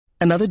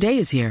Another day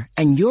is here,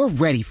 and you're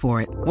ready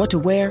for it. What to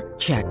wear?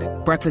 Check.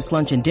 Breakfast,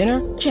 lunch, and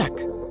dinner? Check.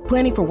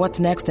 Planning for what's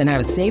next and how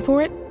to save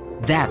for it?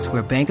 That's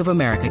where Bank of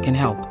America can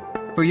help.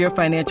 For your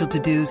financial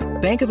to-dos,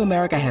 Bank of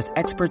America has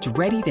experts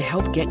ready to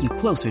help get you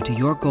closer to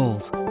your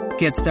goals.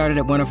 Get started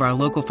at one of our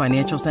local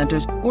financial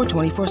centers or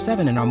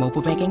 24/7 in our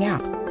mobile banking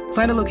app.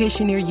 Find a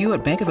location near you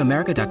at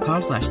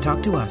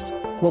bankofamerica.com/talktous.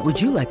 What would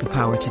you like the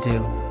power to do?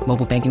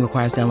 Mobile banking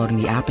requires downloading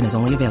the app and is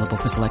only available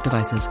for select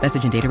devices.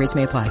 Message and data rates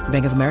may apply.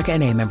 Bank of America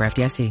N.A., member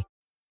FDIC.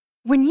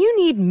 When you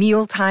need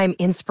mealtime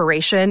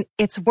inspiration,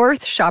 it's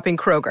worth shopping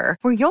Kroger,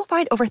 where you'll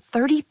find over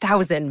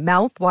 30,000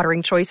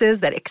 mouth-watering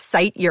choices that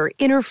excite your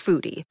inner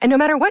foodie. And no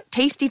matter what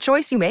tasty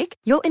choice you make,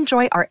 you'll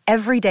enjoy our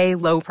everyday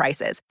low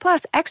prices,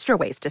 plus extra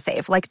ways to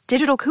save, like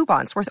digital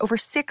coupons worth over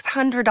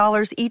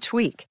 $600 each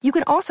week. You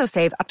can also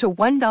save up to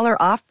 $1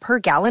 off per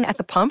gallon at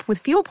the pump with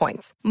fuel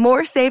points.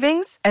 More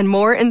savings and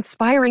more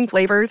inspiring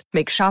flavors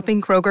make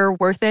shopping Kroger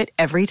worth it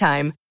every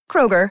time.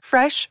 Kroger,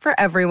 fresh for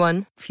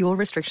everyone. Fuel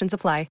restrictions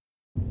apply.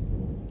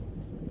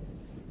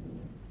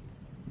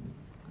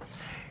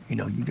 You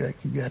know, you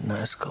got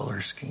nice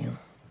color skin.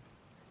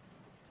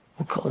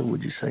 What color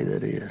would you say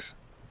that is?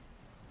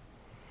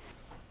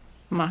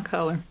 My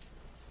color.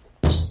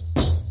 The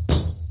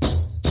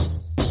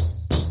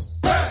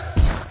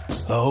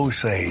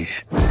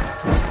Osage.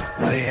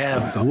 They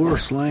have the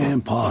worst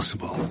land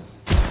possible.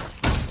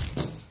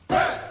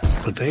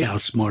 But they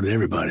outsmarted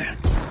everybody.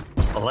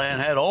 The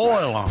land had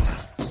oil on it.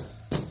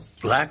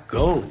 Black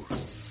gold.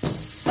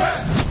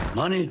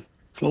 Money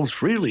flows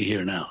freely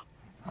here now.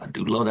 I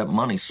do love that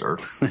money, sir.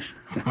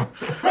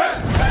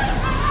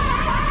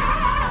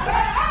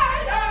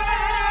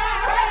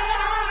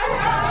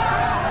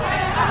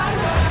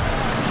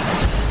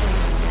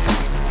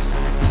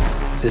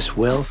 This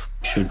wealth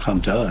should come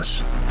to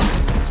us.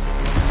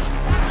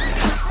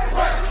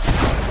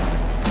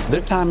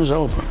 Their time is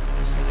over.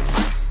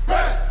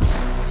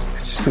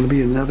 It's just going to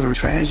be another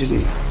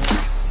tragedy.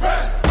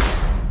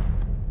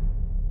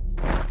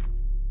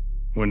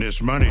 When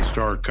this money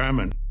started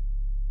coming,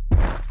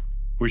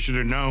 we should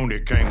have known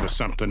it came with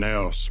something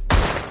else.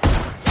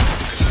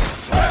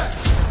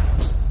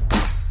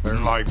 They're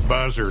like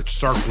buzzards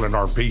circling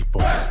our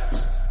people.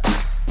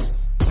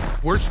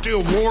 We're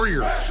still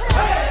warriors.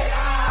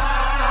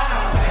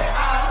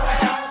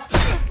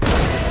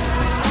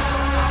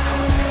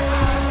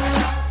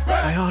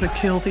 I ought to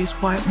kill these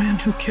white men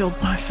who killed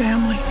my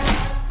family.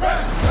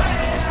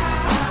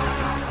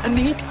 I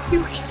need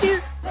you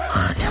here.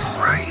 I am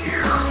right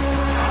here.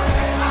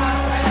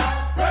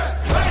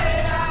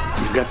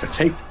 You've got to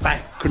take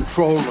back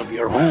control of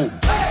your home.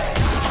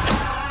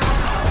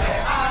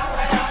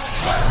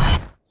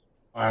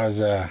 I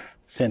was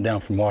sent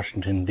down from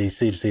Washington,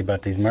 D.C. to see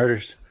about these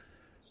murders.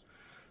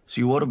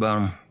 See what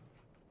about them?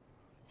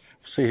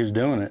 See who's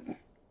doing it.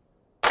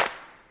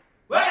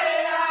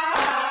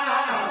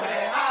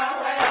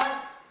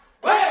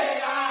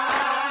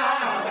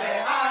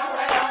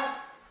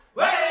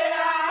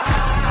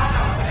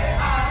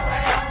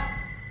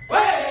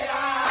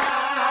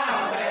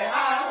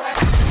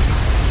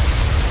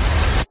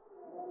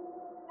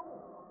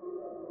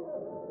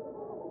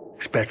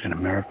 Expecting a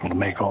miracle to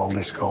make all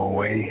this go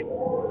away.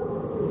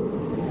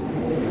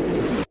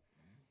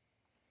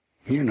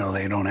 You know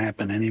they don't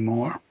happen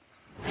anymore.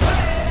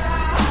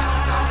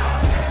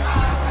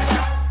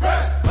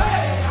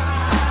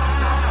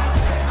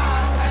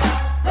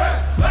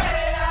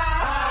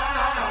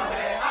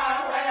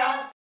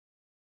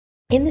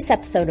 In this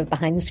episode of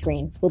Behind the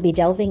Screen, we'll be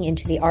delving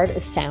into the art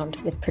of sound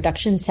with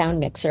production sound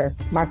mixer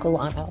Mark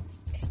Ulano.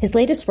 His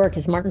latest work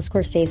is Martin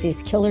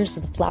Scorsese's Killers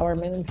of the Flower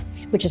Moon,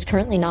 which is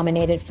currently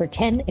nominated for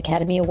 10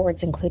 Academy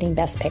Awards, including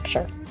Best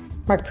Picture.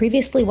 Mark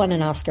previously won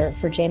an Oscar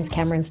for James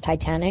Cameron's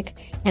Titanic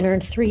and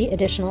earned 3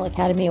 additional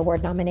Academy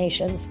Award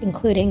nominations,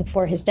 including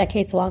for his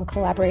decades-long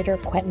collaborator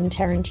Quentin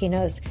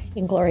Tarantino's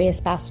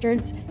Inglourious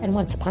Basterds and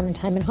Once Upon a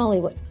Time in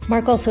Hollywood.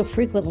 Mark also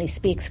frequently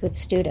speaks with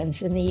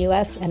students in the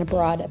U.S. and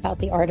abroad about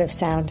the art of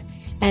sound,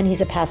 and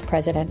he's a past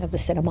president of the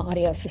Cinema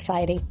Audio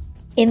Society.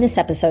 In this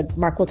episode,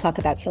 Mark will talk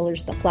about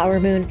Killers of the Flower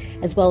Moon,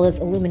 as well as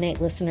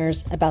illuminate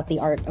listeners about the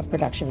art of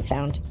production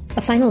sound.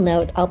 A final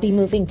note, I'll be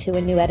moving to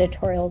a new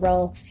editorial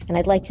role, and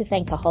I'd like to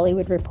thank The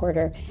Hollywood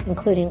Reporter,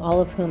 including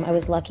all of whom I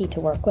was lucky to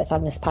work with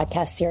on this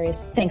podcast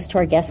series. Thanks to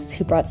our guests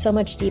who brought so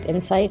much deep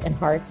insight and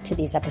heart to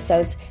these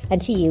episodes,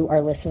 and to you, our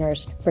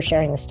listeners, for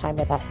sharing this time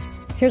with us.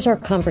 Here's our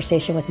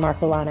conversation with Mark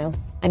Ulano.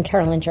 I'm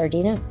Carolyn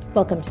Giardina.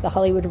 Welcome to The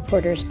Hollywood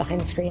Reporter's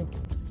Behind the Screen.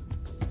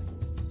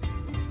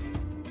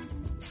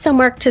 So,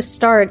 Mark, to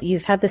start,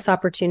 you've had this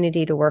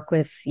opportunity to work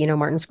with,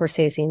 Martin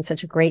Scorsese and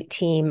such a great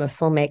team of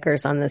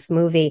filmmakers on this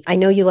movie. I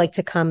know you like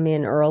to come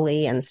in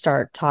early and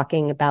start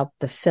talking about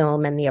the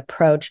film and the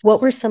approach.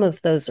 What were some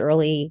of those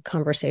early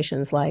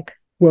conversations like?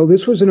 Well,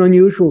 this was an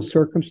unusual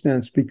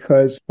circumstance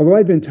because although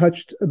I'd been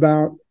touched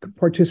about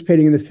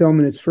participating in the film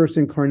in its first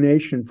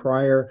incarnation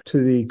prior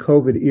to the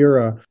COVID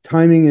era,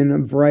 timing and a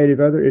variety of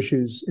other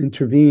issues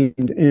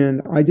intervened,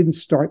 and I didn't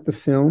start the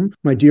film.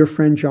 My dear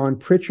friend John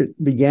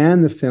Pritchett began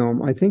the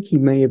film. I think he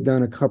may have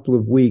done a couple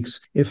of weeks,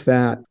 if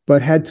that,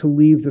 but had to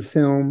leave the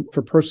film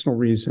for personal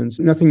reasons.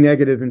 Nothing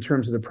negative in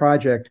terms of the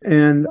project.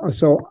 And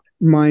so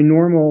my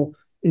normal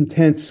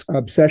intense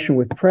obsession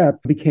with prep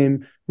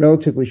became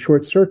relatively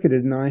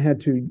short-circuited, and I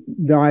had to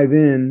dive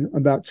in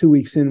about 2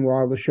 weeks in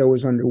while the show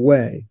was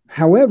underway.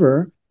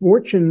 However,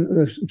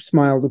 fortune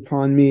smiled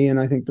upon me and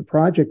I think the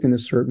project in a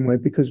certain way,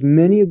 because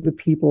many of the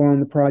people on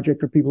the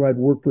project are people I'd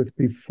worked with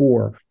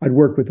before. I'd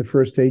worked with the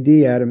first AD,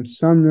 Adam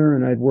Sumner,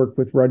 and I'd worked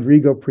with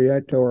Rodrigo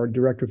Prieto, our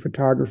director of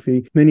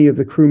photography. Many of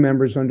the crew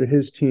members under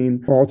his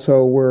team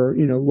also were,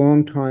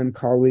 longtime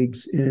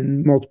colleagues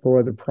in multiple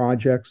other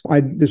projects.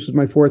 This was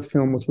my fourth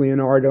film with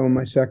Leonardo and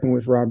my second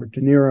with Robert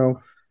De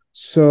Niro.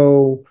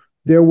 So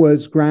there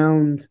was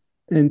ground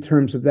in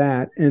terms of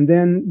that. And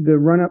then the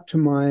run up to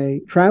my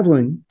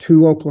traveling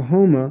to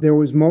Oklahoma, there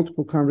was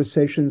multiple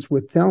conversations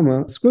with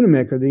Thelma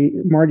Schoonemaker,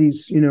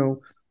 Marty's,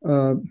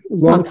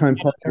 longtime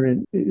partner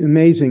and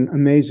amazing,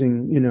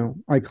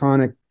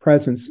 iconic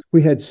presence.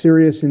 We had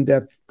serious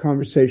in-depth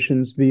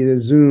conversations via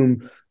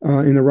Zoom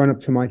in the run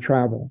up to my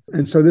travel.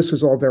 And so this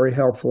was all very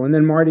helpful. And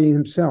then Marty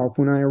himself,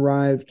 when I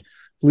arrived,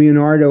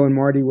 Leonardo and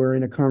Marty were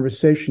in a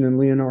conversation, and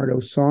Leonardo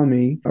saw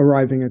me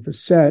arriving at the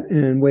set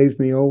and waved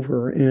me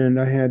over. And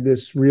I had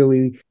this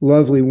really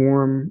lovely,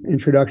 warm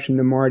introduction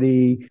to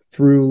Marty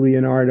through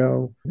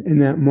Leonardo in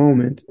that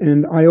moment.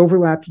 And I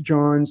overlapped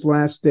John's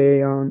last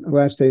days on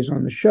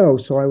the show.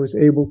 So I was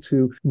able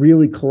to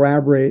really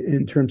collaborate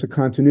in terms of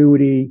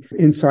continuity,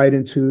 insight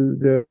into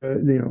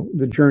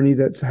the journey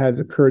that's had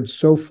occurred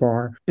so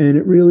far. And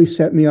it really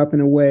set me up in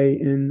a way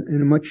in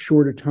a much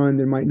shorter time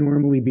than might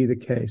normally be the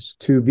case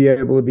to be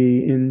able to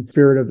be in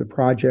spirit of the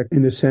project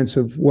in the sense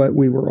of what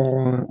we were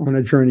all on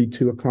a journey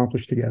to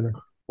accomplish together.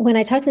 When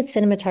I talked with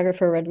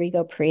cinematographer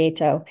Rodrigo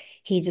Prieto,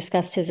 he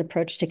discussed his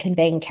approach to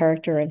conveying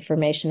character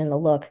information in the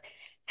look.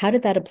 How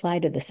did that apply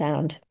to the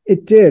sound?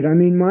 It did. I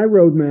mean, my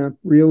roadmap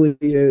really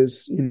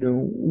is,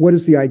 what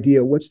is the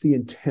idea? What's the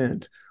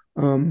intent?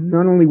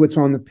 Not only what's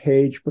on the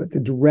page, but the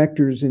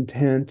director's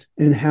intent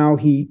and how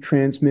he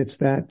transmits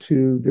that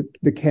to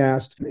the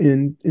cast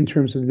in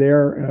terms of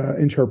their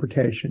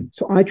interpretation.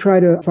 So I try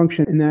to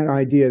function in that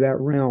idea, that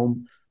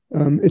realm.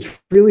 It's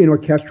really an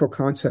orchestral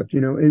concept.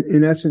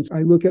 In essence,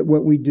 I look at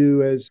what we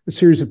do as a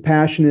series of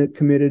passionate,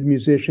 committed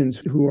musicians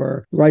who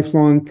are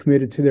lifelong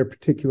committed to their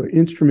particular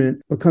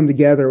instrument, but come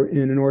together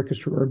in an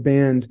orchestra or a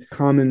band,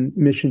 common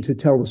mission to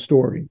tell the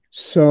story.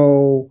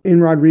 So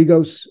in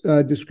Rodrigo's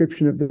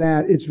description of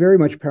that, it's very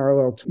much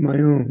parallel to my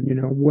own.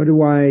 What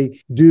do I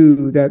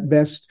do that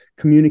best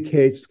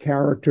communicates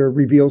character,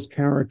 reveals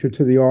character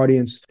to the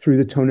audience through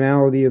the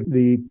tonality of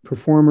the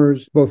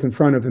performers, both in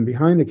front of and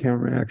behind the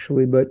camera,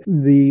 actually, but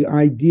the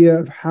idea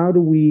of how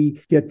do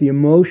we get the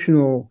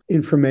emotional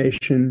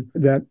information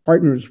that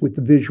partners with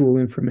the visual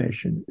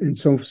information. And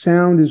so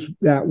sound is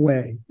that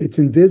way. It's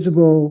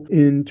invisible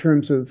in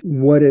terms of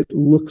what it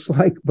looks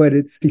like, but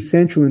it's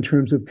essential in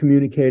terms of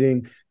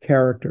communicating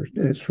character,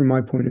 as from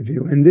my point of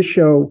view. And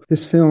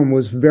this film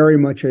was very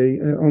much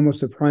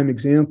almost a prime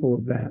example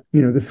of that.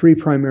 The three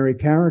primary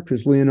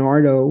characters.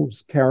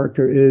 Leonardo's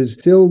character is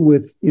filled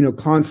with,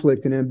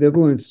 conflict and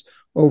ambivalence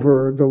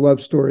over the love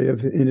story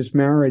in his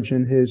marriage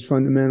and his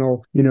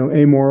fundamental,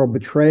 amoral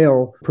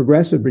betrayal,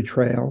 progressive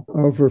betrayal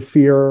over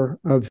fear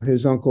of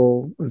his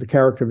uncle, the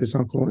character of his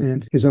uncle,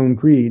 and his own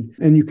greed.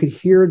 And you could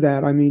hear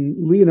that. I mean,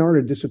 Leonardo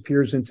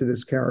disappears into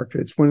this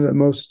character. It's one of the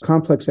most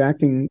complex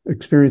acting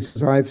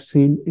experiences I've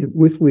seen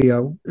with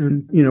Leo.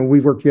 And,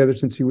 we've worked together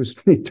since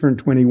he turned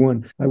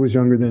 21. I was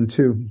younger then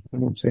too. I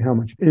won't say how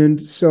much.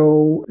 And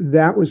so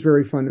that was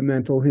very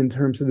fundamental in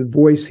terms of the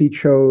voice he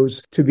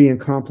chose to be in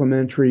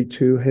complementary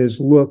to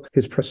his look,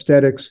 his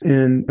prosthetics,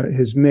 and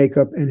his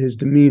makeup and his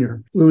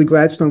demeanor. Lily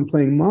Gladstone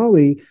playing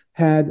Molly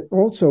had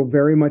also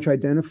very much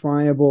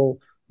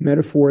identifiable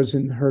metaphors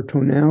in her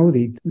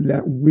tonality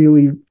that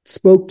really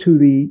spoke to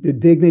the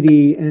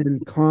dignity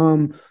and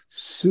calm,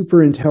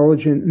 super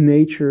intelligent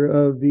nature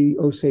of the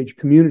Osage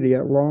community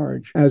at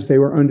large as they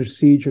were under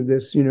siege of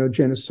this,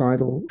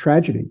 genocidal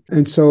tragedy.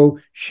 And so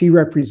she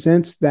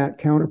represents that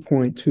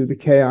counterpoint to the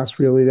chaos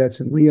really that's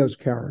in Leo's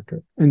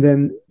character. And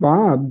then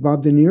Bob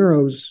De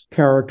Niro's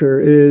character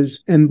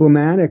is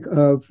emblematic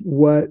of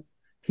what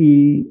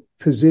he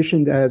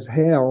positioned as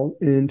Hale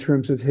in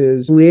terms of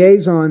his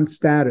liaison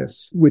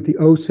status with the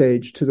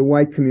Osage to the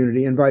white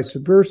community and vice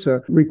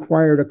versa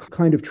required a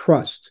kind of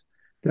trust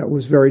that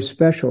was very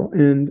special.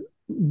 And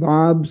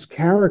Bob's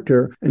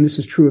character, and this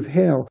is true of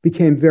Hale,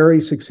 became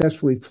very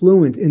successfully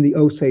fluent in the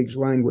Osage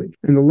language.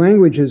 And the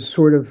language is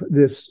sort of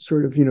this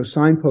sort of,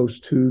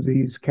 signpost to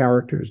these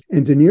characters.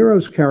 And De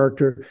Niro's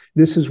character,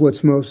 this is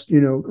what's most,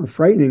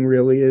 frightening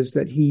really, is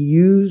that he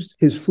used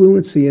his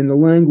fluency in the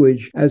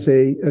language as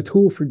a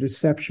tool for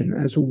deception,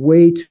 as a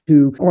way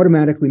to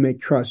automatically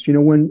make trust.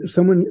 When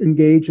someone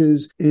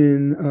engages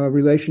in a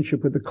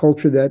relationship with a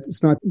culture that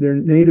it's not their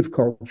native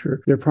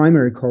culture, their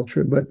primary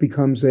culture, but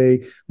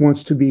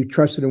wants to be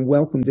trusted and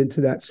welcomed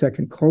into that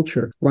second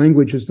culture,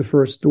 language is the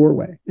first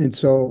doorway. And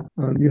so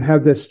you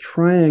have this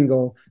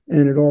triangle,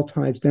 and it all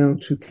ties down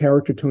to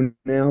character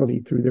tonality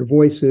through their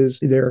voices,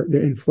 their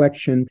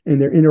inflection,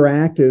 and their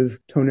interactive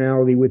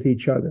tonality with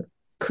each other.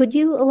 Could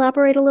you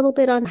elaborate a little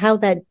bit on how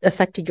that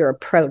affected your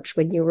approach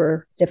when you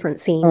were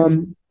different scenes?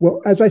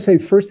 Well, as I say,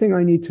 first thing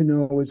I need to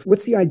know is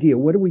what's the idea?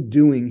 What are we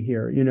doing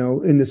here,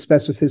 in the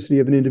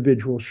specificity of an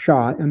individual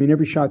shot? I mean,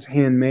 every shot's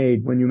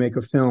handmade when you make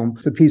a film.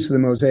 It's a piece of the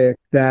mosaic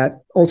that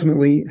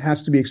ultimately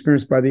has to be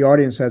experienced by the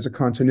audience as a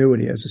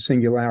continuity, as a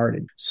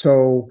singularity.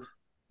 So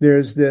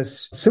there's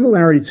this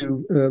similarity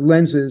to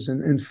lenses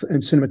and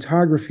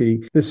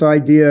cinematography, this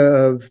idea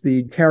of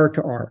the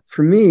character arc.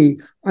 For me,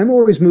 I'm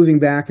always moving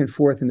back and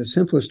forth in the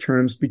simplest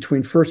terms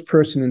between first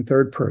person and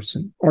third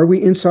person. Are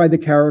we inside the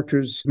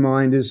character's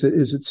mind? Is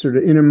it sort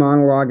of inner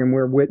monologue and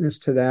we're witness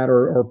to that,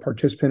 or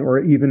participant, or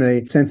even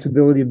a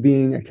sensibility of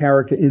being a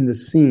character in the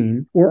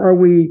scene? Or are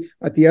we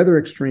at the other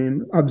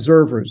extreme,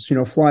 observers,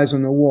 flies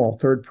on the wall,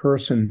 third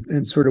person,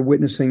 and sort of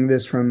witnessing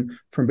this from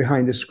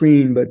behind the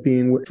screen, but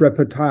being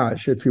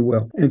reportage, if you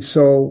will. And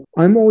so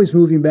I'm always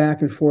moving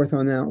back and forth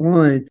on that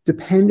line,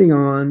 depending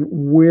on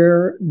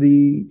where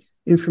the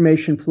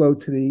information flow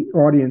to the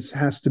audience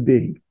has to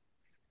be.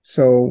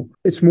 So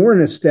it's more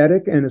an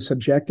aesthetic and a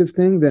subjective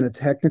thing than a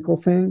technical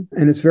thing.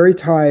 And it's very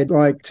tied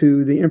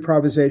to the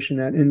improvisation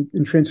that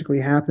intrinsically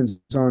happens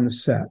on the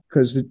set,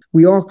 because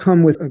we all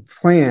come with a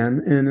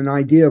plan and an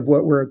idea of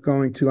what we're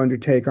going to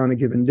undertake on a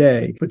given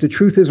day. But the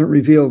truth isn't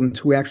revealed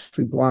until we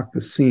actually block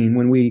the scene,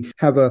 when we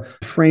have a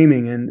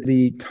framing and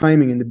the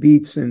timing and the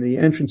beats and the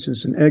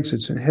entrances and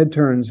exits and head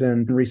turns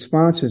and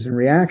responses and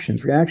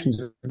reactions.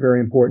 Reactions are very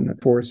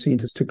important for a scene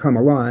to come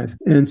alive.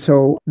 And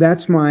so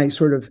that's my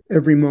sort of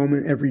every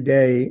moment, everyday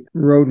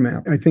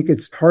roadmap. I think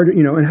it's hard,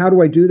 and how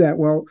do I do that?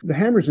 Well, the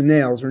hammers and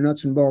nails, or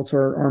nuts and bolts,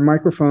 are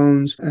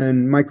microphones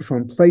and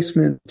microphone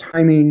placement,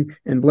 timing,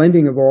 and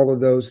blending of all of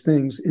those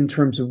things in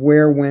terms of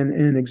where, when,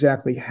 and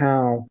exactly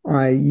how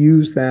I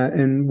use that.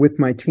 And with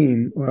my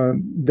team,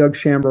 Doug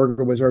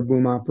Schamberger was our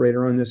boom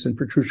operator on this, and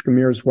Petrushka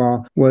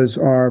Mirzwa was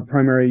our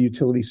primary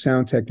utility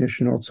sound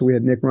technician. Also, we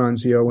had Nick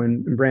Ronzio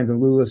and Brandon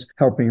Lulis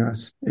helping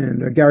us,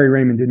 and Gary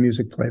Raymond did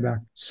music playback.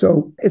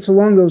 So it's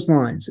along those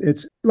lines.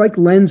 It's like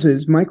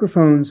lenses.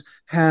 Microphones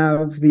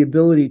have the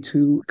ability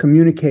to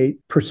communicate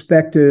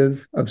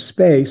perspective of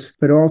space,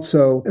 but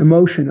also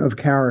emotion of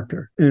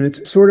character. And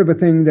it's sort of a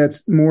thing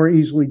that's more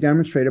easily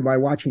demonstrated by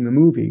watching the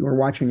movie or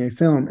watching a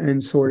film,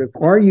 and sort of,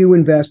 are you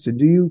invested?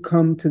 Do you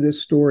come to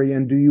this story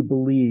and do you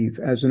believe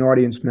as an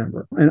audience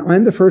member? And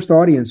I'm the first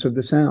audience of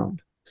the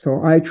sound.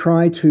 So I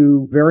try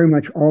to very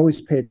much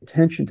always pay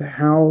attention to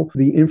how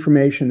the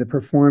information, the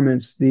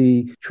performance,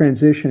 the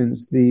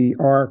transitions, the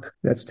arc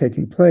that's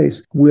taking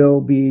place will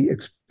be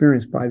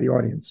experienced by the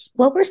audience.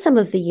 What were some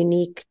of the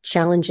unique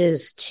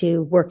challenges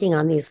to working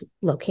on these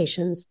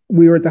locations?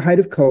 We were at the height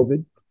of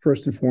COVID,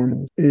 first and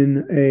foremost,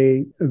 in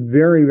a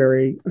very,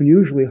 very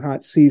unusually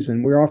hot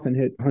season. We often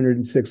hit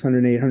 106,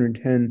 108,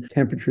 110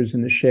 temperatures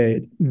in the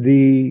shade.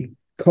 The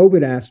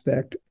COVID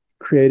aspect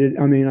created,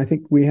 I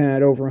think we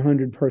had over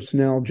 100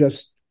 personnel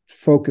just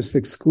focused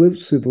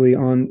exclusively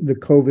on the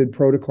COVID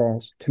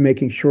protocols to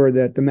making sure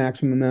that the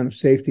maximum amount of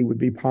safety would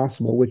be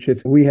possible, which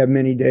if we have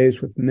many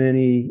days with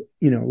many,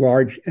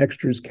 large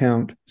extras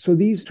count. So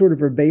these sort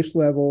of are base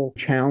level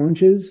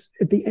challenges.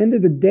 At the end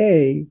of the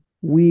day,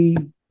 we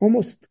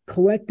almost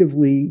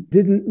collectively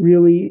didn't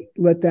really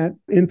let that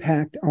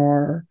impact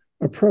our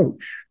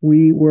approach.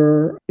 We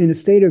were in a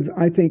state of,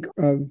 I think,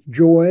 of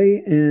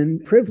joy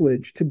and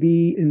privilege to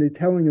be in the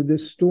telling of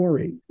this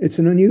story. It's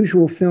an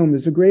unusual film.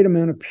 There's a great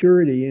amount of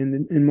purity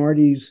in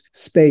Marty's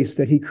space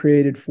that he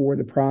created for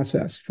the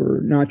process,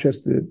 for not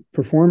just the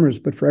performers,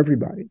 but for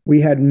everybody.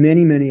 We had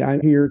many, I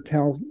hear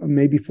tell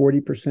maybe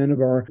 40%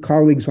 of our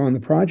colleagues on the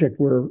project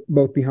were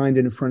both behind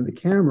and in front of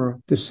the camera.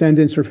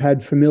 Descendants have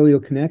had familial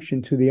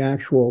connection to the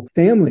actual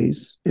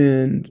families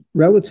and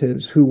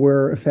relatives who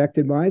were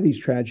affected by these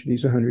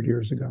tragedies 100 years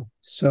ago.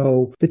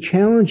 So the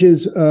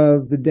challenges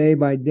of the day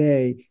by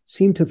day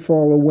seemed to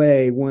fall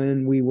away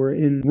when we were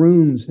in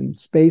rooms and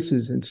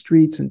spaces and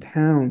streets and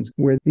towns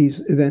where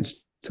these events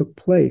took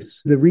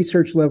place. The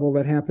research level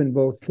that happened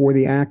both for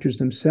the actors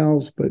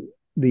themselves, but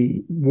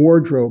the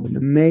wardrobe and the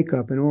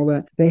makeup and all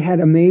that, they had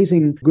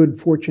amazing good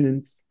fortune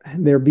and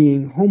there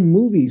being home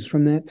movies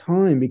from that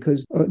time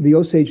because the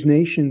Osage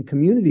Nation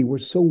community were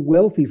so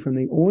wealthy from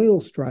the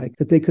oil strike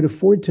that they could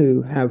afford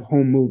to have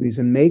home movies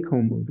and make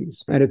home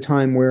movies at a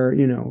time where,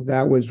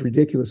 that was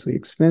ridiculously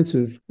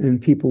expensive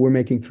and people were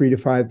making $3 to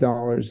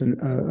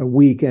 $5 a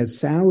week as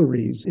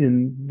salaries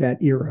in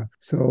that era.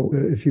 So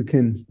if you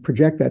can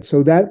project that.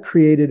 So that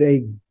created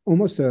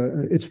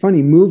it's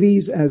funny,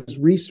 movies as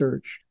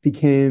research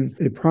became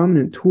a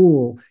prominent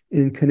tool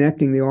in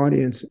connecting the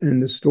audience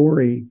and the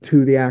story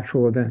to the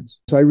actual events.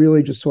 So I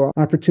really just saw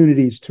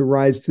opportunities to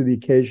rise to the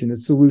occasion. A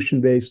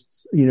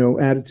solution-based,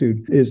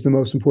 attitude is the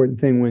most important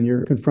thing when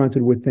you're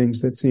confronted with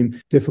things that seem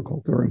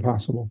difficult or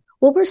impossible.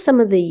 What were some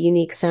of the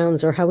unique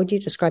sounds, or how would you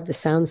describe the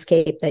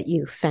soundscape that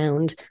you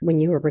found when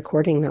you were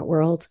recording that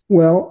world?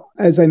 Well,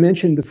 as I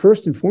mentioned, the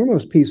first and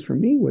foremost piece for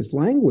me was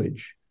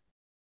language.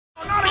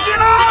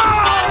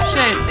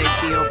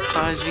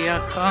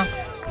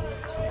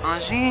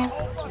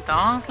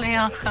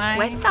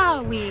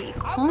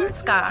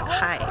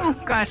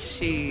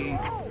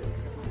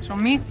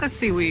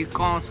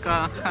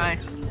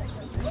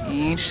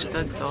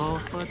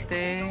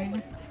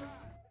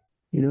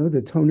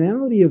 The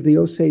tonality of the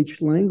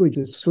Osage language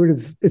is sort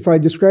of, if I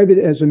describe it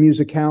as a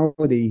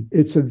musicality,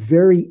 it's a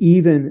very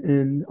even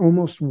and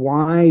almost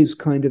wise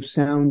kind of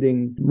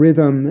sounding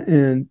rhythm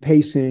and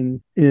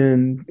pacing.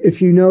 And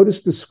if you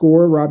notice the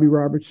score, Robbie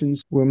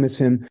Robertson's, we'll miss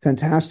him,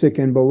 fantastic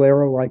and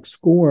bolero-like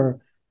score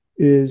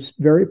is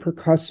very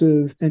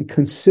percussive and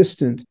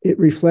consistent. It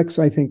reflects,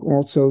 I think,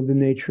 also the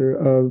nature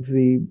of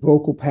the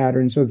vocal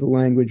patterns of the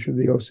language of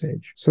the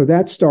Osage. So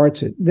that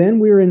starts it. Then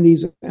we're in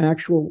these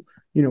actual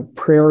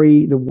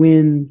prairie, the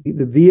wind,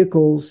 the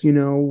vehicles,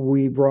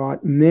 we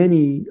brought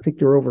many, I think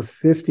there were over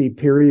 50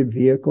 period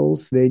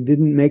vehicles. They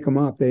didn't make them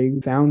up. They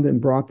found and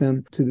brought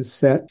them to the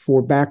set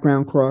for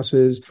background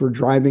crosses, for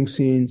driving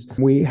scenes.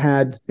 We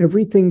had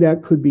everything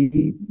that could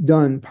be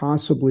done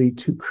possibly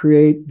to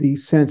create the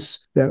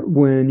sense that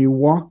when you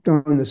walked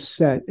on the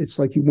set, it's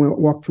like you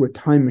walked through a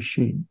time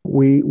machine.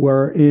 We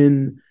were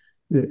in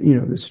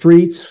the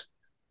streets,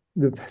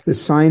 the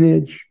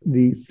signage,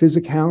 the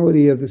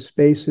physicality of the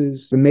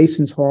spaces, the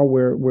Mason's Hall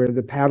where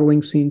the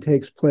paddling scene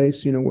takes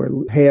place, where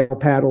Hale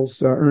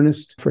paddles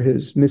Ernest for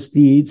his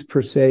misdeeds,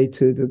 per se,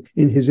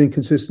 in his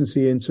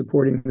inconsistency in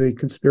supporting the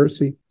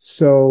conspiracy.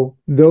 So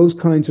those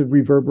kinds of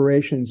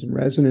reverberations and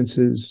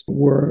resonances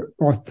were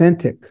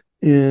authentic.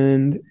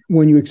 And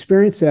when you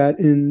experience that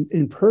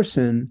in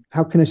person,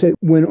 how can I say,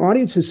 when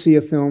audiences see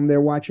a film,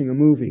 they're watching a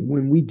movie.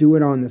 When we do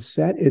it on the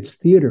set, it's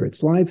theater,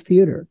 it's live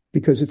theater,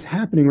 because it's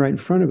happening right in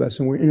front of us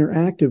and we're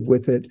interactive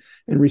with it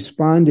and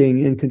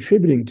responding and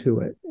contributing to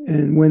it.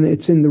 And when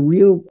it's in the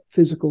real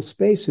physical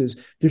spaces,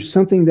 there's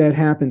something that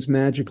happens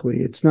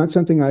magically. It's not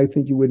something I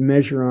think you would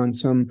measure on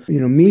some,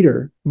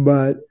 meter,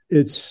 but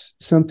it's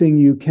something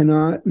you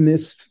cannot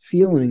miss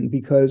feeling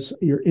because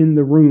you're in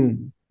the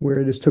room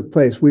where this took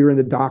place. We were in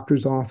the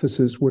doctor's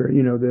offices where,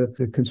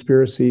 the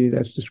conspiracy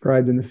that's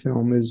described in the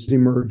film is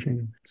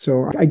emerging.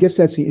 So I guess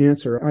that's the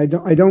answer. I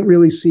don't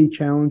really see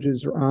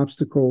challenges or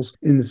obstacles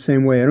in the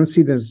same way. I don't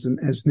see them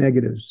as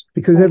negatives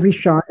because every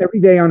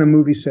day on a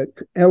movie set,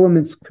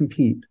 elements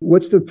compete.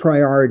 What's the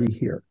priority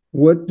here?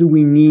 What do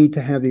we need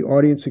to have the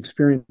audience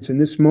experience in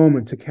this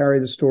moment to carry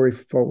the story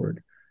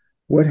forward?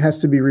 What has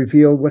to be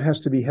revealed? What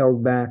has to be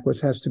held back? What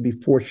has to be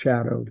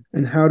foreshadowed?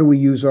 And how do we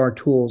use our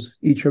tools,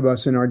 each of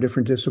us in our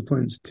different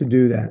disciplines, to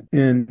do that?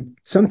 And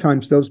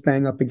sometimes those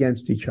bang up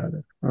against each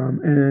other.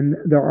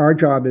 Our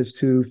job is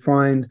to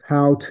find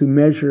how to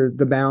measure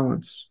the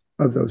balance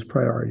of those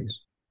priorities.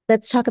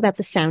 Let's talk about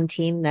the sound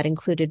team that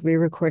included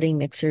re-recording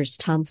mixers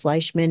Tom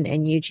Fleischman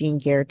and Eugene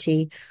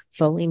Gertie,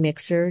 Foley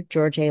mixer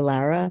George A.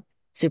 Lara,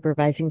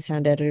 supervising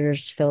sound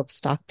editors Philip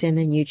Stockton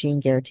and Eugene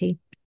Gertie.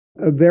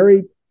 A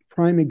very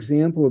prime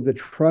example of the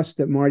trust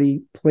that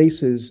Marty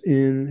places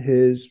in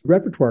his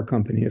repertoire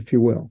company, if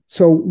you will.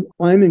 So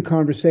I'm in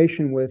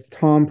conversation with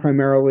Tom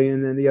primarily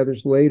and then the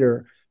others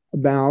later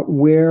about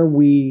where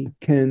we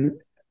can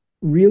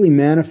really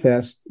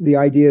manifest the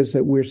ideas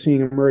that we're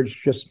seeing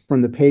emerge just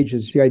from the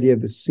pages, the idea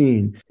of the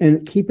scene,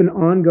 and keep an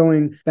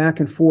ongoing back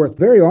and forth,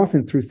 very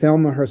often through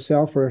Thelma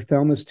herself or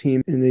Thelma's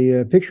team in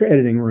the picture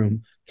editing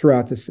room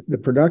throughout the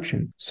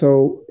production.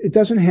 So it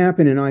doesn't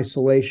happen in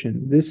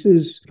isolation. This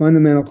is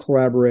fundamental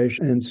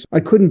collaboration. And I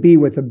couldn't be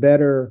with a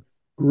better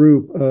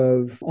group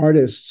of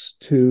artists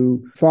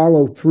to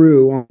follow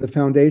through on the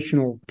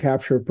foundational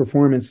capture of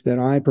performance that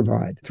I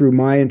provide through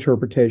my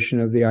interpretation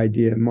of the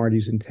idea and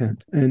Marty's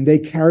intent. And they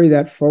carry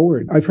that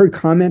forward. I've heard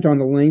comment on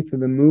the length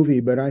of the movie,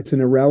 but it's an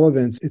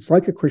irrelevance. It's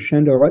like a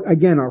crescendo.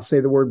 Again, I'll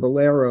say the word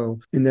bolero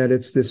in that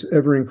it's this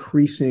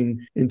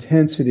ever-increasing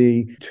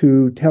intensity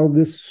to tell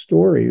this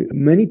story.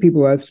 Many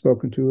people I've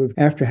spoken to,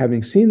 after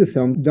having seen the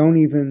film, don't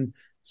even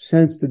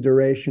sense the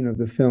duration of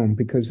the film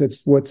because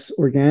it's what's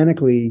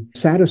organically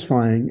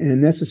satisfying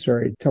and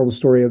necessary to tell the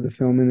story of the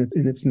film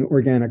in its an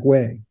organic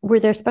way. Were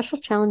there special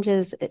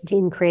challenges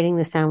in creating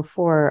the sound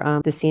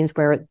for the scenes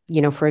where,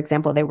 for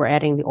example, they were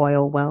adding the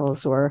oil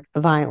wells or the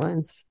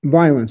violence?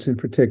 Violence in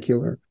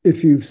particular.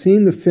 If you've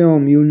seen the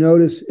film, you'll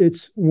notice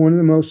it's one of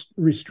the most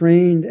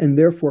restrained and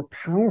therefore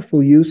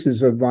powerful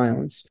uses of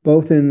violence,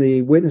 both in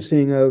the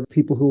witnessing of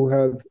people who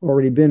have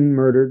already been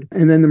murdered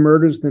and then the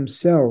murders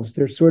themselves.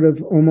 They're sort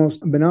of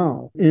almost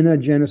banal. In a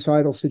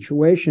genocidal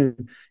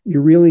situation,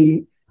 you're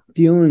really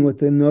dealing with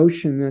the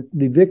notion that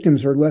the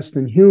victims are less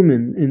than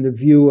human in the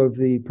view of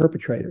the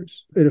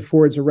perpetrators. It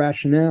affords a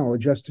rationale, a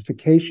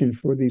justification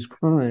for these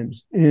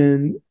crimes.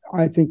 And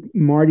I think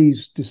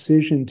Marty's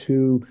decision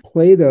to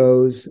play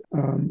those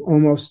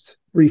almost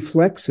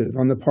reflexive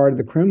on the part of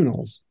the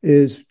criminals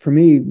is, for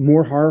me,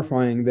 more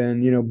horrifying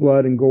than,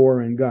 blood and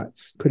gore and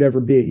guts could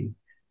ever be,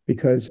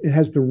 because it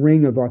has the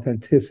ring of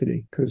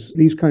authenticity, because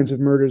these kinds of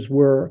murders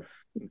were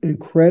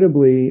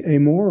incredibly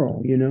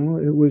amoral.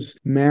 It was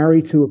marry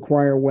to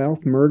acquire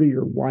wealth, murder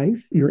your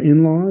wife, your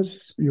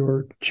in-laws,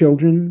 your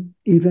children,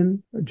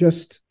 even.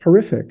 Just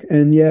horrific.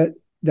 And yet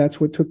that's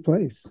what took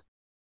place.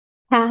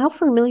 How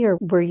familiar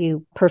were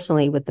you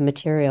personally with the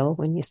material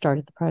when you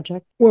started the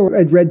project? Well,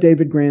 I'd read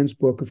David Grann's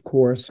book, of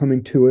course,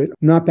 coming to it,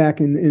 not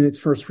back in its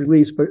first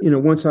release, but,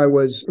 once I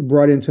was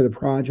brought into the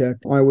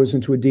project, I was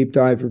into a deep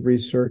dive of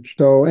research.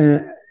 So,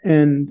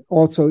 and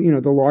also,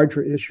 the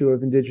larger issue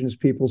of indigenous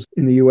peoples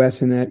in the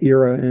U.S. in that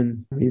era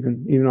and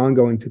even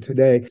ongoing to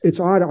today.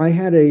 It's odd. I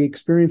had an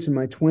experience in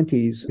my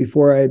 20s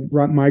before I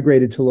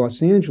migrated to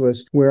Los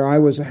Angeles, where I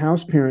was a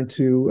house parent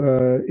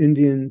to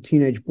Indian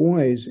teenage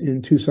boys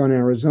in Tucson,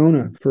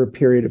 Arizona for a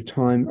period of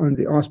time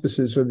under the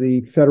auspices of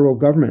the federal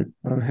government.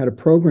 Had a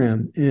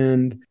program,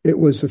 and it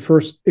was the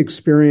first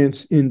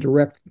experience in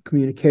direct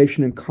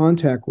communication and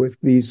contact with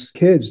these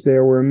kids. They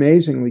were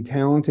amazingly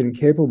talented and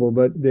capable,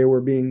 but they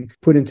were being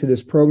put into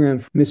this program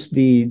for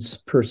misdeeds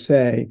per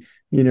se,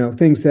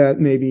 things that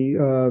maybe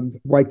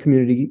white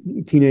community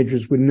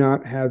teenagers would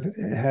not have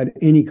had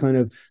any kind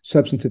of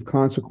substantive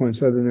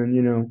consequence other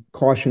than,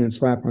 caution and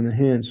slap on the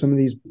hand. Some of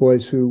these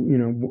boys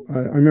who,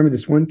 I remember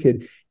this one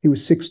kid, he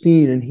was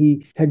 16 and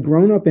he had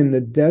grown up in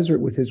the desert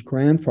with his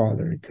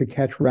grandfather and could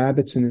catch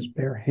rabbits in his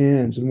bare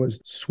hands and was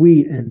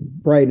sweet and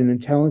bright and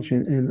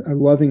intelligent and a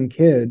loving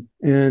kid.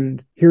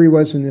 And here he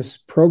was in this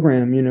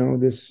program,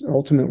 this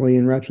ultimately,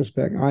 in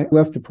retrospect, I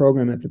left the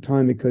program at the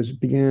time because it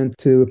began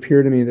to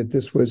appear to me that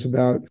this was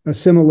about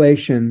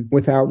assimilation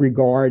without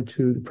regard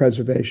to the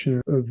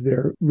preservation of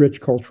their rich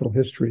cultural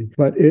history.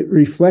 But it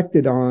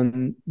reflected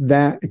on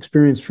that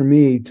experience for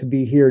me to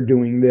be here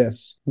doing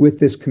this with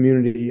this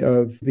community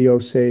of the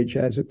Osage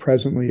as it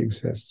presently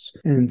exists.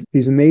 And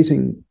these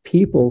amazing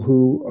people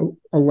who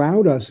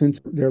allowed us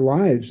into their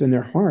lives and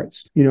their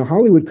hearts.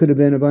 Hollywood could have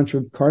been a bunch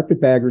of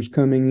carpetbaggers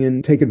coming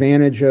in, take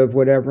advantage of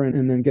whatever,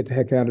 and then get the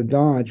heck out of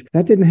Dodge.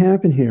 That didn't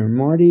happen here.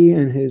 Marty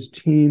and his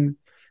team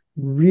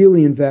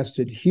really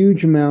invested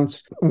huge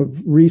amounts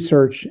of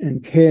research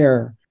and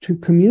care to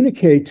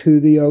communicate to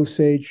the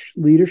Osage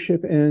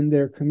leadership and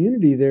their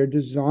community their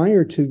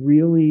desire to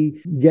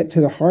really get to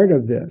the heart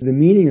of this, the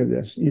meaning of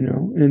this,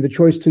 and the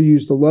choice to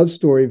use the love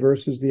story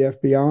versus the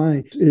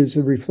FBI is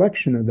a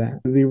reflection of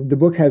that. The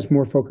book has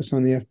more focus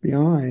on the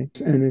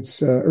FBI and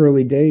its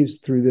early days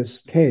through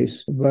this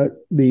case, but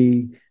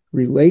the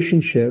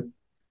relationship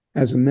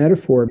as a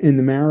metaphor in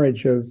the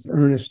marriage of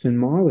Ernest and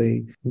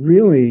Molly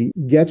really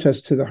gets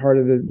us to the heart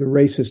of the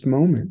racist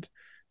moment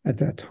at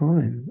that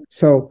time.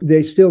 So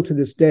they still to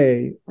this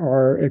day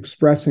are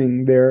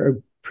expressing their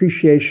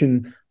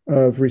appreciation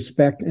of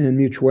respect and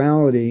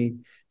mutuality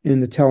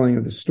in the telling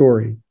of the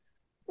story.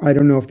 I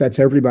don't know if that's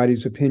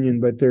everybody's opinion,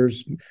 but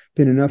there's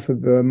been enough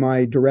of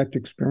my direct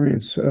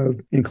experience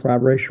in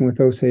collaboration with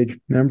Osage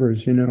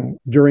members,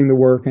 during the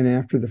work and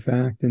after the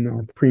fact, in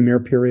our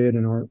premiere period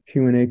and our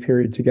Q&A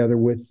period together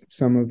with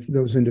some of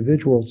those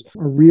individuals,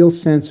 a real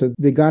sense of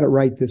they got it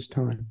right this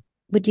time.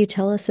 Would you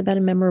tell us about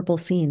a memorable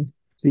scene?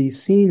 The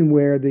scene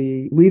where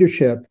the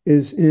leadership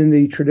is in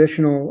the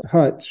traditional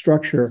hut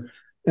structure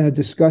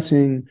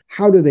discussing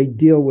how do they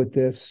deal with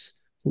this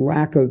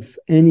lack of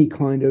any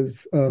kind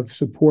of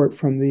support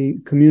from the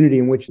community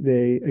in which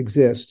they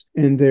exist,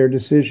 and their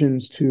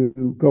decisions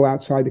to go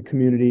outside the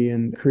community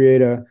and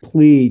create a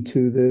plea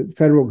to the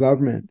federal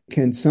government.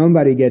 Can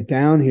somebody get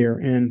down here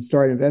and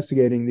start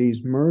investigating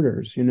these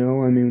murders?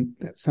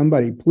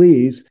 Somebody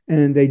please.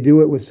 And they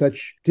do it with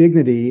such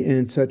dignity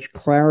and such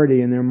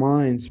clarity in their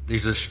minds.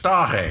 These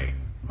Astahe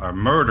are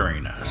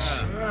murdering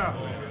us.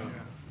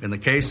 In the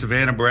case of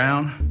Anna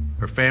Brown,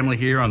 her family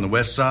here on the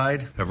west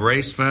side have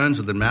raised funds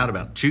with an amount of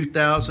about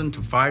 $2,000 to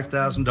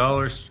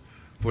 $5,000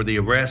 for the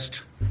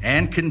arrest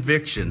and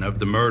conviction of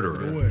the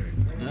murderer.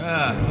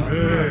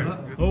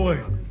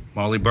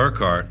 Molly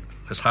Burkhart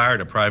has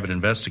hired a private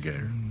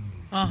investigator.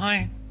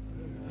 Hi.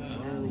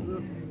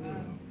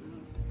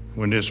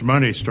 When this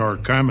money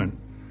started coming,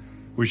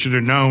 we should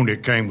have known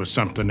it came with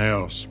something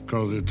else,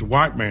 because it's a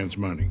white man's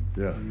money.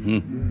 Yeah.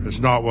 It's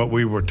not what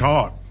we were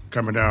taught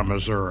coming down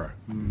Missouri,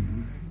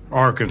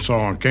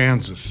 Arkansas, and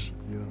Kansas.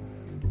 Yeah.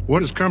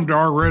 What has come to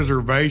our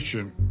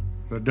reservation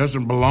that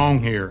doesn't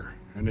belong here,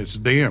 and it's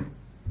them.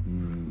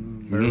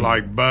 They're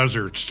like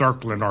buzzards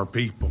circling our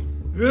people.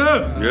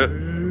 Yeah. They're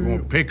going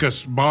to pick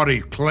us body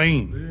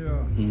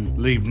clean,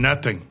 leave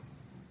nothing.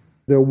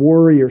 The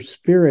warrior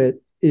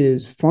spirit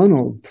is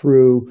funneled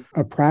through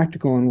a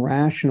practical and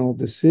rational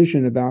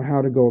decision about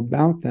how to go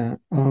about that.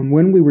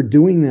 When we were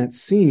doing that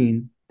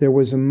scene, there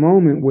was a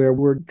moment where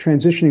we're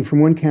transitioning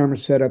from one camera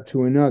setup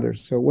to another.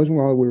 So it wasn't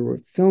while we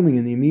were filming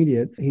in the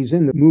immediate. He's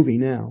in the movie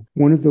now.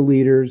 One of the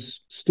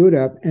leaders stood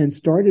up and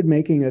started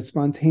making a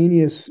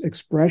spontaneous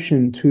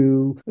expression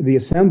to the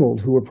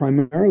assembled, who were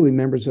primarily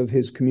members of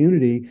his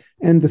community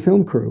and the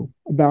film crew,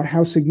 about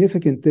how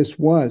significant this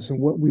was and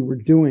what we were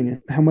doing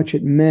and how much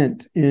it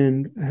meant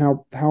and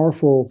how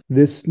powerful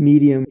this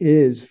medium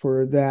is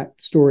for that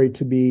story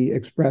to be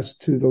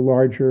expressed to the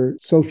larger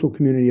social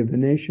community of the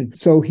nation.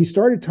 So he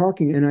started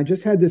talking, and I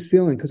just had this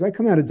feeling, because I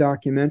come out of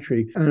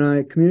documentary, and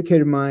I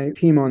communicated my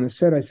team on the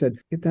set. I said,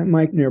 get that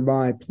mic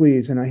nearby,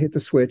 please. And I hit the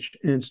switch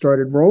and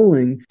started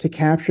rolling to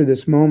capture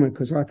this moment,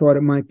 because I thought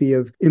it might be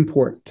of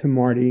import to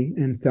Marty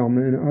and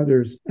Thelma and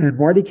others. And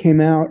Marty came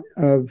out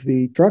of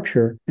the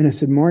structure, and I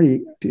said, Marty,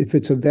 if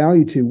it's of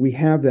value to, we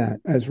have that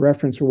as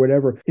reference or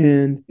whatever.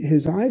 And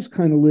his eyes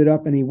kind of lit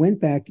up, and he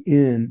went back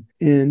in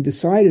and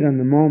decided on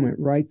the moment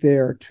right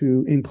there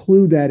to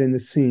include that in the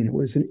scene. It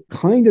was a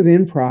kind of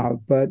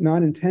improv, but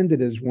not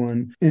intended as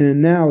one.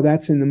 And now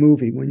that's in the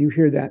movie. When you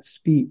hear that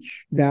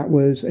speech, that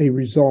was a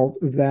result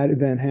of that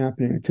event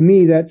happening. To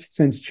me, that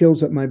sends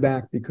chills up my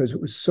back because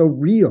it was so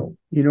real.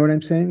 You know what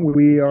I'm saying?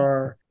 We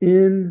are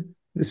in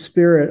the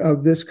spirit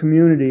of this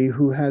community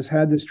who has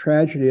had this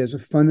tragedy as a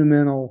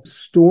fundamental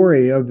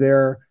story of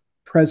their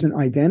present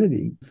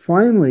identity,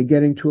 finally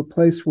getting to a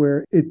place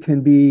where it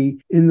can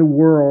be in the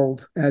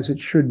world as it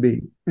should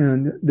be.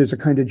 And there's a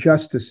kind of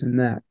justice in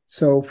that.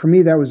 So for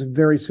me, that was a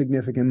very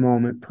significant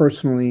moment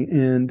personally,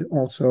 and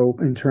also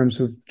in terms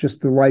of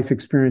just the life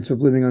experience of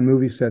living on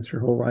movie sets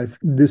your whole life.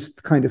 This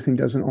kind of thing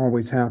doesn't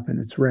always happen.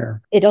 It's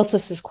rare. It also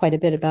says quite a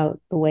bit about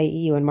the way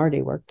you and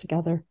Marty worked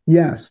together.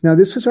 Yes. Now,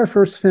 this is our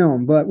first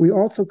film, but we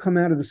also come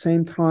out of the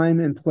same time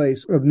and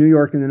place of New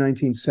York in the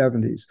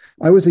 1970s.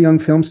 I was a young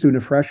film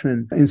student, a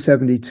freshman in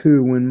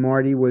 72, when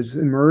Marty was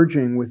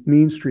emerging with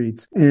Mean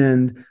Streets.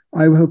 And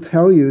I will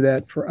tell you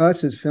that for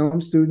us as film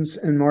students,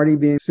 and Marty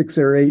being 6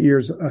 or 8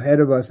 years ahead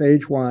of us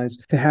age-wise,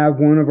 to have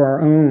one of our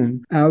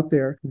own out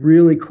there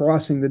really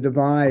crossing the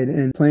divide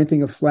and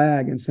planting a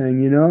flag and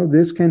saying, you know,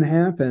 this can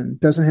happen.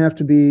 It doesn't have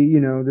to be, you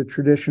know, the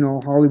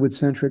traditional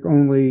Hollywood-centric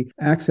only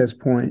access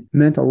point,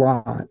 meant a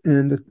lot.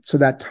 And so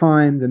that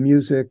time, the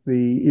music,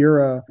 the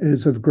era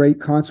is of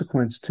great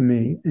consequence to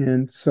me.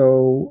 And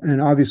so,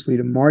 and obviously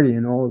to Marty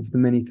and all of the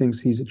many things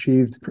he's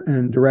achieved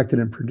and directed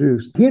and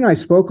produced. He and I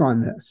spoke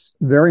on this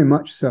very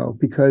much so,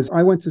 because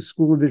I went to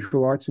School of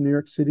Visual Arts in New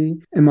York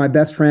City, and my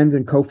best friend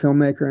and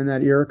co-filmmaker in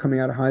that era coming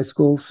out of high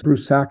school,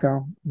 Bruce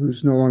Sacco,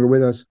 who's no longer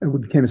with us, who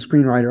became a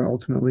screenwriter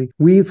ultimately,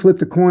 we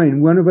flipped a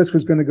coin. One of us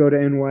was going to go to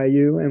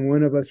NYU and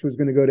one of us was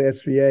going to go to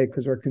SVA,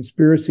 because our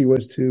conspiracy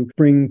was to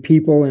bring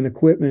people and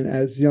equipment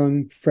as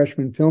young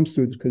freshman film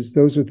students, because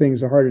those are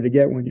things that are harder to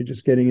get when you're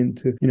just getting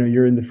into, you know,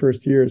 you're in the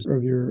first years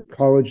of your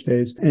college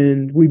days.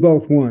 And we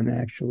both won,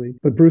 actually.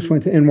 But Bruce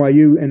went to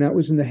NYU, and that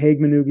was in the Haig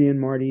Manoogian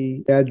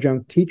Marty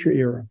adjunct teacher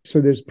era.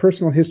 So there's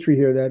personal history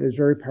here that is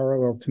very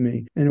parallel to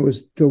me. And it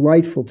was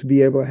delightful to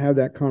be able to have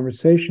that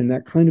conversation,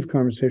 that kind of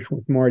conversation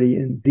with Marty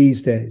in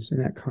these days,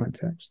 in that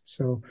context.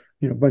 So,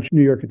 you know, a bunch of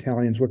New York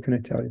Italians, what can I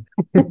tell you?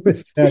 De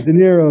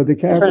Niro,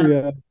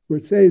 DiCaprio,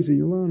 Scorsese,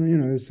 Ulano, you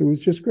know, so it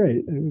was just great.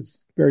 It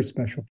was very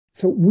special.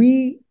 So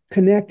we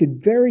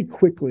connected very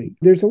quickly.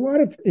 There's a lot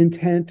of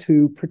intent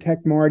to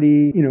protect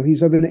Marty. You know,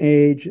 he's of an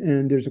age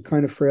and there's a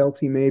kind of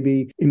frailty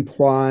maybe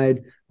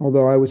implied,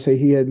 although I would say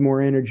he had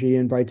more energy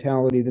and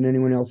vitality than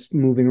anyone else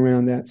moving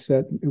around that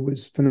set. It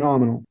was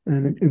phenomenal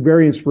and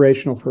very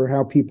inspirational for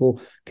how people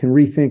can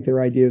rethink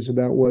their ideas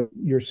about what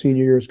your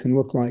senior years can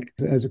look like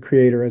as a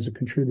creator, as a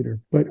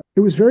contributor. But it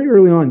was very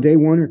early on, day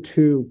 1 or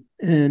 2,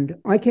 and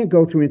I can't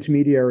go through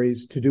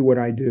intermediaries to do what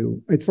I do.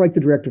 It's like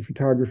the director of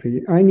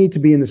photography. I need to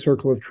be in the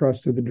circle of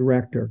trust of the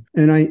director.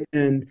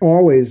 And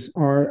always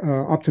are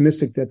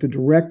optimistic that the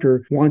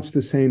director wants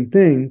the same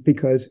thing,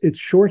 because it's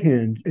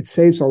shorthand. It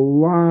saves a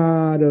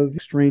lot of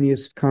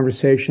extraneous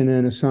conversation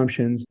and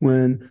assumptions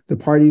when the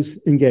parties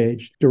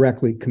engaged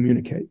directly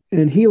communicate.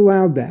 And he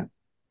allowed that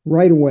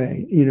right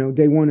away, you know,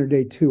 day 1 or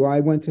day 2.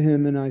 I went to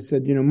him and I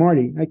said, you know,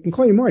 Marty, I can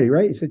call you Marty,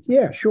 right? He said,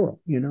 yeah, sure,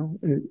 you know.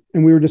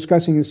 And we were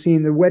discussing the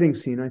scene, the wedding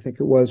scene, I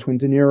think it was, when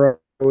De Niro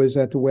is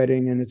at the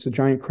wedding and it's a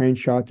giant crane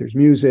shot. There's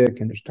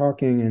music and there's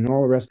talking and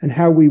all the rest, and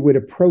how we would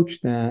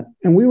approach that.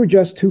 And we were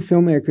just two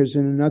filmmakers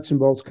in a nuts and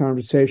bolts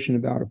conversation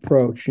about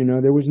approach. You know,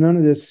 there was none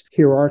of this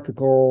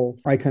hierarchical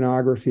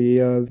iconography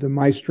of the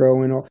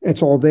maestro and all.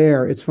 It's all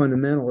there. It's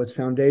fundamental. It's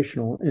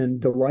foundational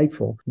and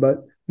delightful.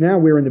 But now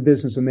we're in the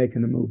business of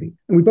making the movie.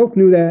 And we both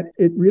knew that.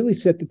 It really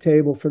set the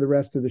table for the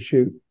rest of the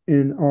shoot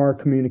in our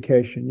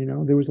communication. You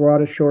know, there was a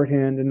lot of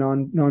shorthand and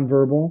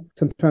nonverbal.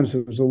 Sometimes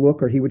it was a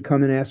look, or he would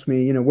come and ask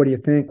me, you know, what do you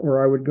think?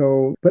 Or I would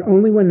go, but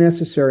only when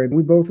necessary.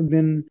 We both have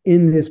been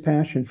in this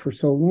passion for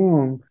so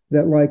long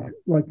that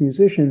like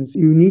musicians,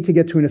 you need to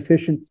get to an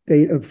efficient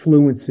state of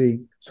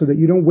fluency so that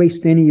you don't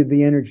waste any of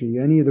the energy,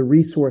 any of the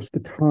resource, the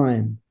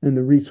time, and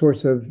the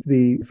resource of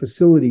the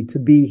facility to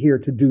be here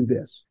to do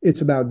this. It's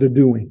about the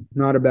doing,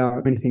 not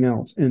about anything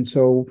else. And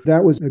so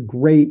that was a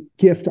great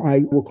gift,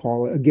 I will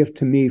call it, a gift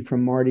to me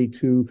from Marty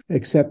to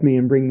accept me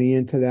and bring me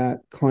into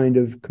that kind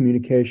of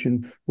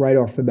communication right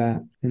off the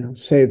bat.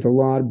 Saved a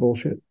lot of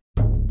bullshit.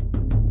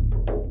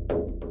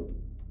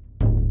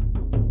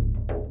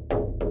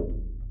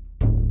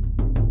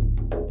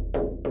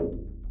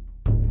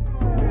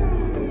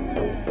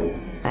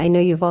 I know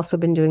you've also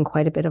been doing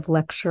quite a bit of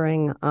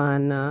lecturing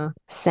on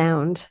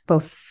sound,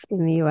 both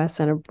in the U.S.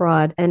 and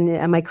abroad. And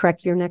am I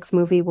correct? Your next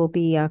movie will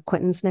be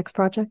Quentin's next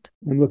project?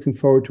 I'm looking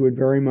forward to it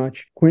very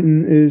much.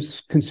 Quentin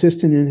is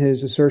consistent in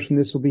his assertion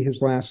this will be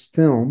his last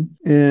film.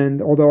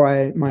 And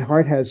although my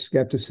heart has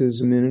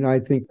skepticism in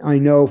it, I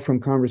know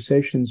from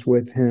conversations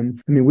with him,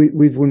 I mean,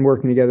 we've been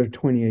working together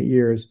 28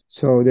 years.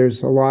 So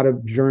there's a lot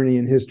of journey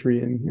and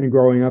history and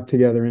growing up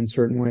together in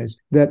certain ways,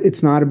 that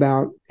it's not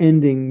about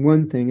ending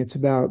one thing. It's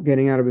about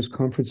getting out of his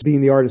comfort,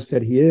 being the artist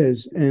that he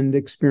is, and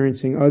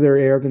experiencing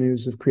other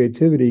avenues of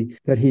creativity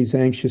that he's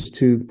anxious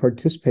to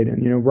participate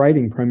in,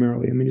 writing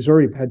primarily. I mean, he's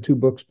already had 2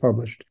 books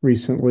published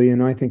recently,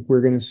 and I think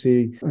we're going to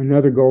see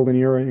another golden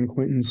era in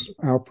Quentin's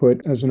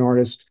output as an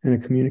artist and a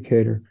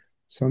communicator.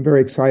 So I'm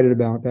very excited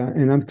about that.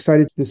 And I'm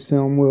excited this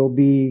film will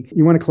be,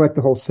 you want to collect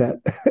the whole set,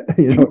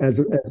 as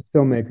a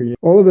filmmaker.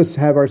 All of us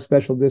have our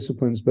special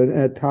disciplines, but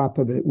at top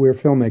of it, we're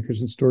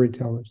filmmakers and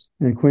storytellers.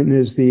 And Quentin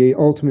is the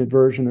ultimate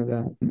version of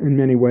that in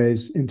many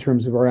ways in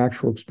terms of our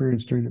actual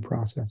experience during the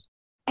process.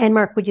 And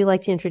Mark, would you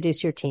like to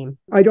introduce your team?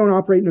 I don't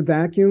operate in a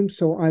vacuum,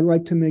 so I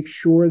like to make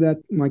sure that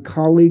my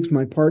colleagues,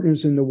 my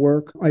partners in the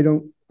work, I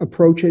don't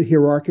approach it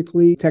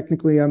hierarchically.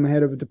 Technically, I'm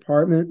head of a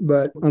department,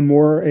 but I'm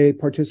more a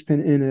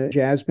participant in a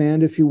jazz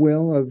band, if you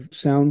will, of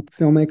sound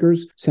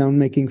filmmakers,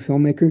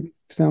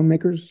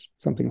 soundmakers,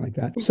 something like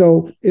that.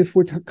 So if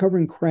we're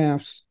covering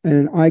crafts,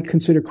 and I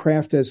consider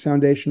craft as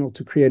foundational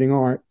to creating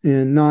art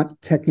and not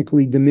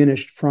technically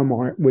diminished from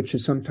art, which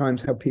is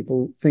sometimes how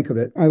people think of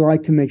it, I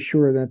like to make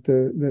sure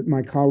that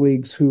my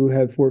colleagues who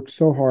have worked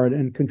so hard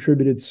and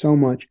contributed so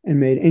much and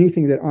made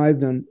anything that I've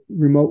done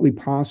remotely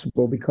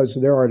possible because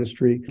of their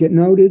artistry get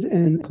noted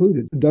and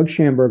included. Doug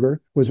Schamberger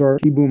was our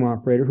key boom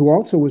operator, who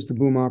also was the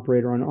boom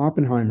operator on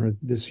Oppenheimer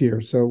this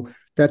year. So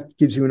that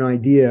gives you an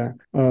idea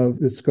of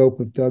the scope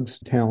of Doug's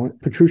talent.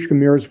 Petrushka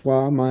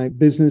Miroslav, my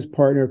business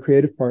partner,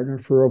 creative partner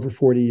for over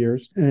 40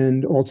 years.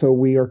 And also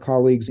we are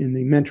colleagues in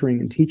the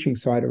mentoring and teaching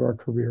side of our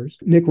careers.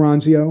 Nick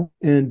Ronzio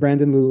and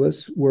Brandon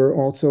Lulis were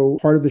also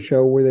part of the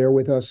show. Were there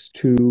with us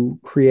to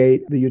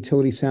create the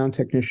utility sound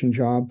technician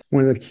job.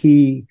 One of the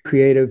key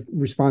creative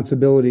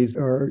responsibilities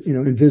are,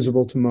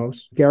 invisible to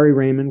most. Gary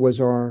Raymond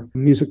was our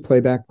music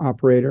playback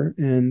operator,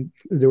 and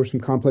there were some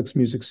complex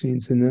music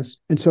scenes in this.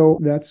 And so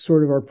that's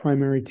sort of our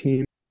primary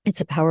team. It's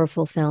a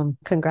powerful film.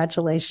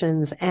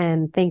 Congratulations.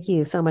 And thank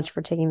you so much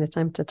for taking the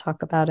time to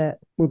talk about it.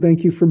 Well,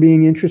 thank you for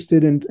being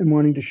interested and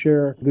wanting to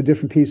share the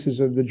different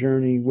pieces of the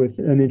journey with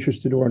an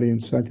interested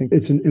audience. I think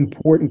it's an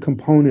important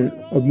component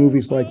of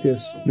movies like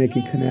this,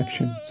 making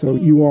connection. So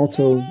you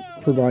also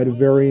provide a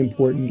very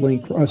important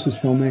link for us as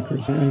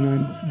filmmakers. And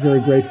I'm very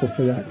grateful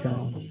for that,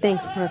 Carolyn.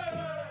 Thanks, Mark.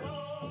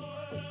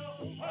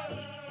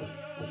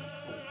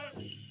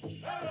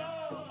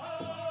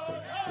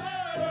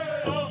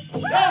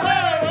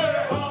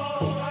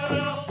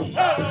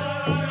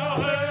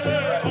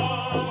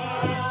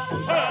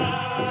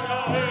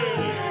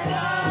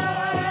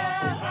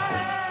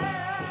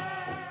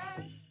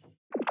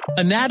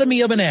 Anatomy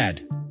of an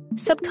ad.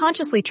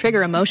 Subconsciously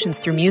trigger emotions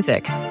through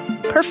music.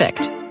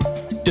 Perfect.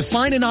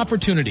 Define an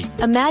opportunity.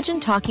 Imagine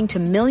talking to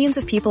millions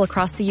of people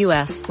across the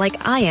U.S.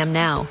 like I am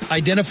now.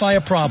 Identify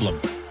a problem.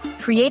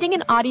 Creating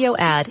an audio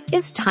ad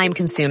is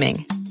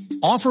time-consuming.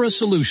 Offer a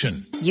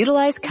solution.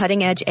 Utilize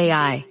cutting-edge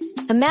AI.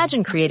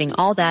 Imagine creating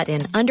all that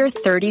in under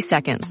 30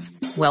 seconds.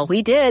 Well,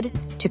 we did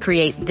to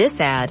create this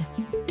ad.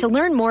 To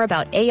learn more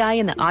about AI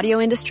in the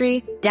audio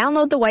industry,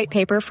 download the white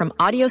paper from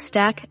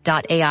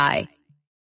audiostack.ai.